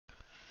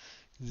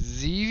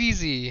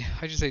ZvZ.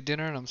 I just ate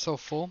dinner and I'm so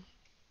full,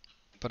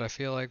 but I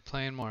feel like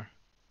playing more.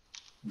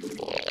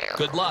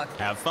 Good luck.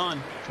 Have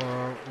fun.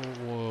 For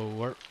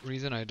what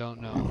reason, I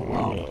don't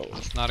know.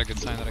 It's not a good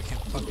sign that I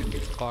can't fucking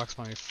box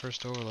my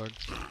first overlord.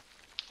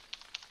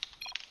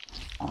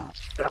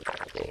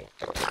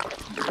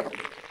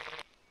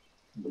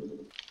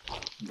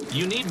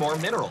 You need more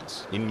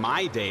minerals. In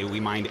my day, we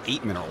mined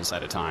 8 minerals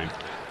at a time.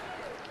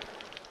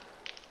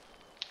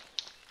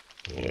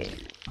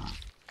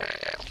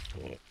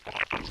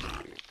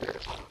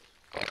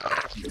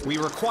 We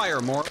require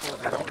more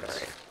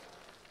overlords.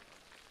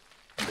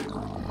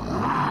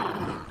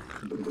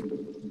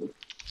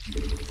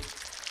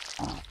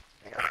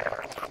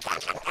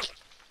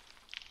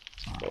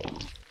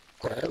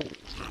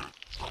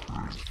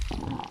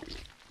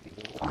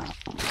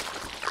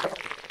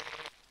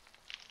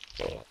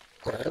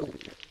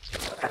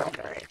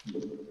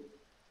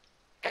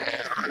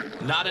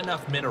 Not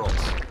enough minerals.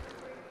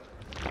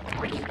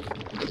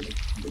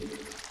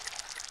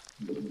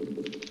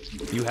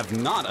 You have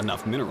not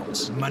enough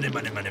minerals. Money,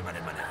 money, money, money,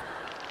 money.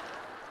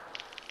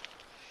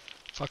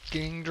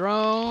 Fucking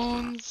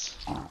drones.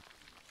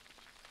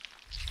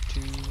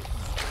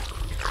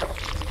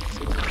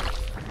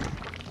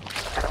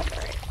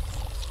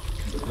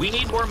 We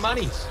need more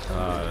monies.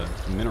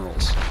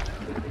 Minerals.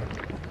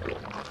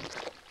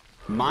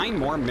 Mine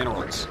more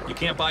minerals. You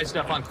can't buy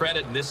stuff on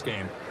credit in this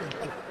game.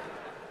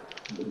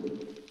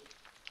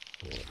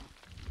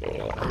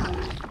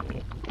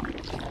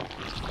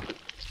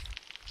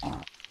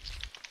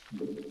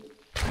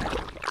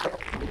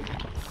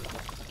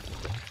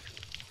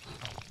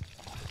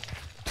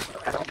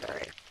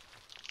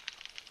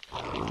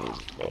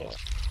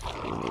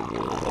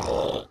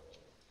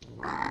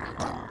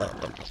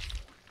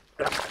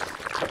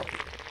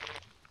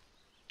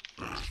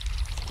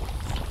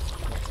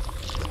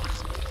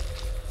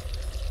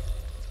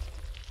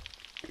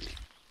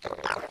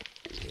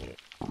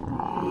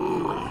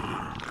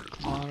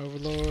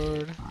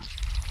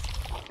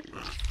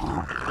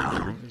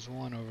 There's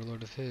one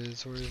overlord of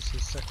his. Where is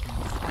his second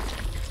one?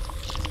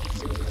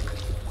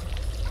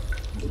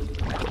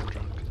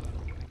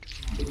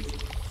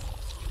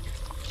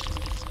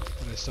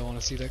 But I still want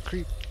to see that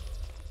creep.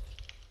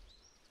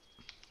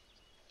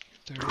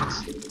 There it is.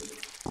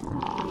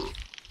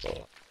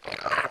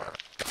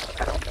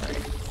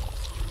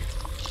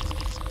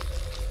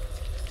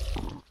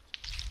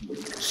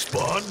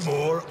 Spawn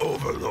more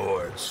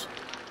overlords.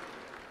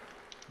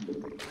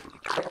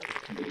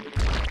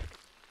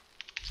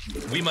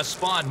 We must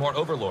spawn more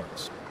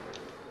overlords.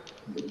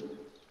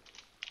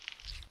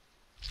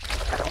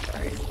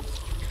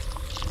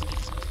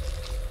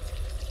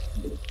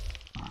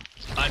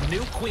 A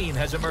new queen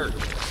has emerged.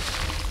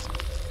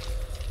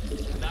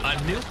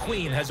 A new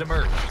queen has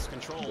emerged.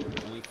 Control.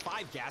 Only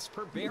 5 gas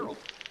per barrel.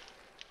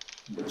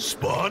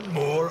 Spawn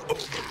more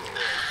overlords.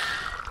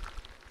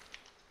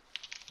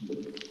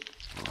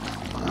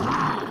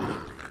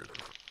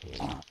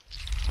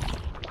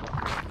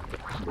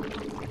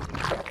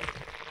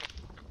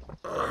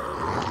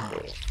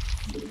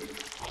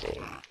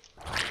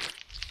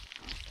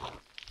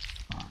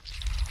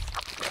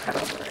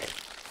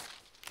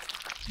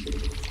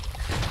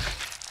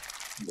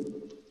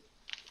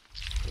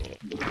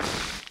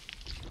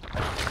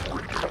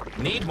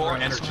 Need more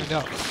energy. Let's find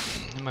out.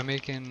 Am I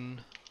making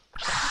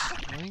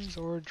wings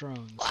or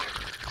drones?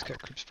 It's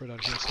got creep spread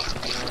out here, so it's a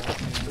wall.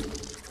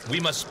 Yeah. We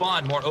must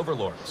spawn more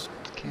overlords.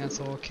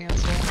 Cancel,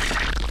 cancel.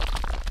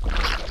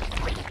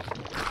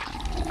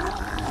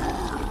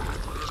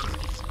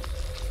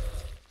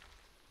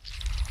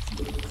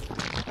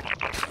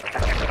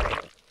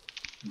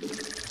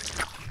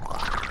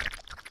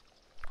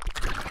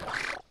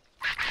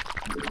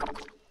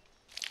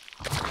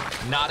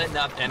 Not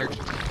enough energy.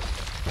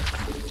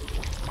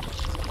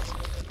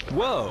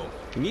 Whoa!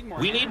 We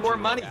need more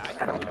money.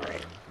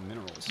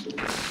 Minerals.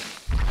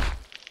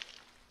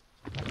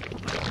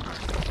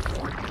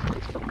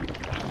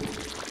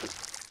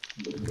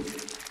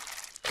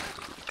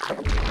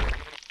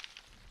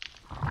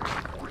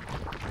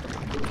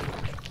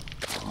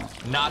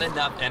 Not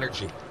enough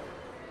energy.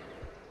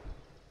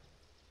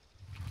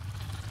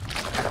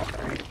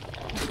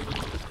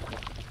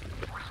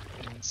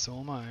 And so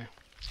am I.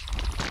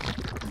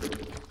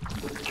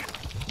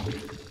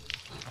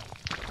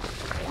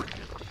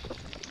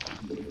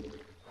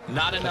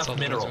 Not enough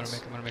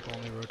minerals. I'm gonna make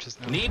only roaches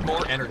now. Need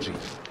more energy.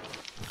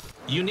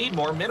 You need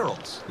more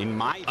minerals. In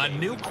my A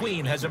new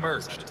queen has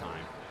emerged. At a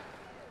time.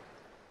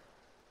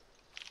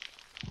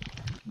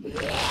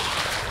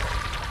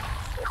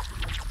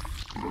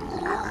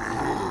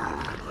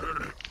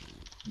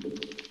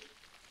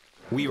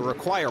 We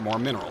require more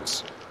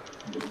minerals.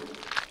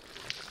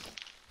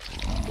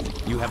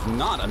 You have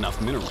not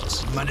enough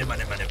minerals. Money,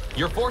 money, money.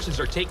 Your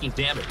forces are taking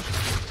damage.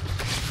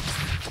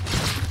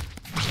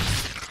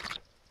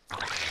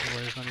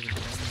 Warrior's not even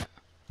doing that.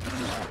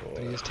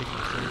 But he is taking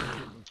the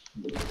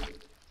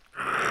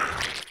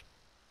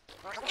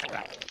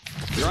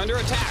You're under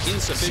attack.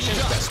 Insufficient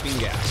Vespene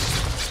gas.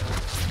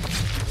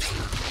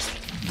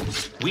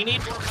 We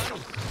need more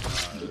money.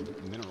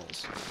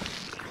 Minerals.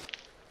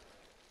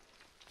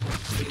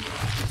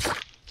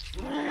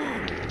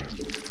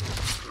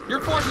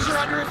 forces are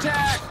under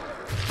attack!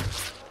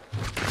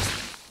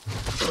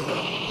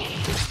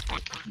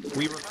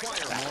 We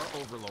require more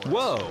overlords.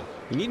 Whoa!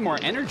 You need more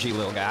energy,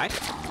 little guy.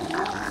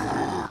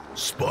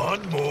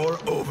 Spawn more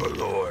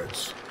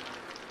overlords.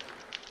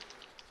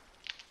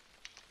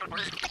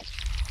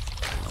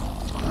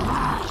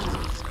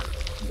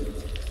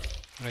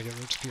 When I get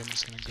root speed, I'm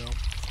just gonna go.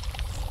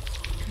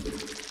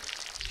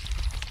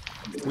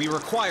 We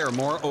require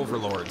more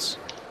overlords.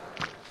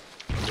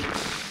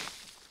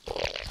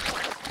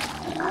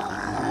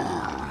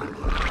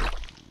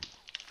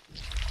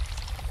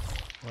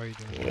 Why are you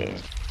doing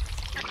that?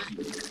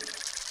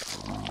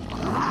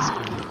 This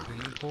gonna be a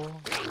cleaning pool?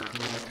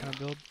 That kind of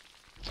build?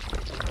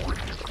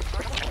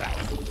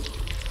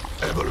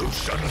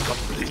 Evolution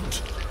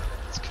complete.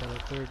 Let's kill a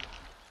third.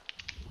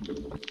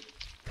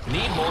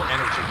 Need more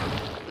energy.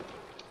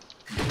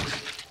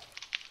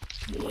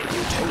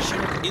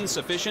 Mutation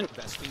insufficient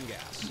vesting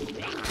gas.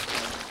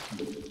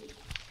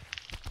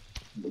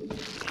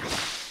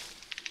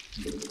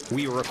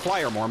 We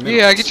require more minerals.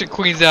 Yeah, get your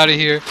queens out of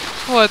here.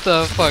 What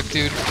the fuck,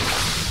 dude?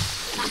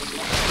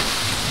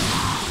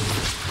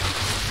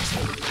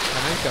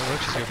 I know you've got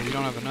roaches here, but you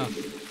don't have enough.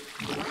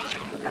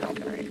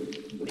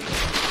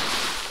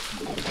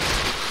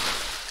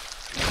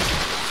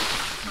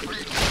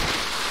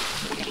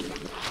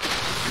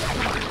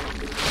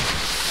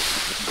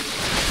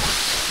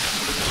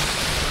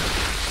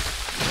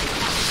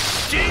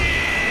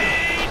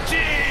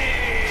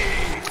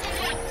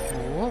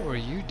 What were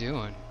you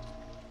doing?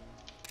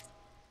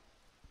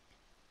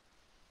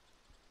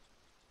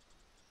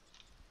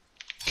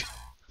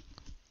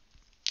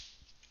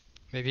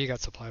 Maybe he got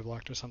supply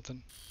blocked or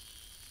something.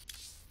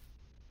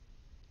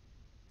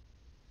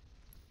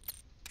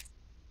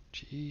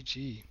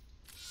 GG.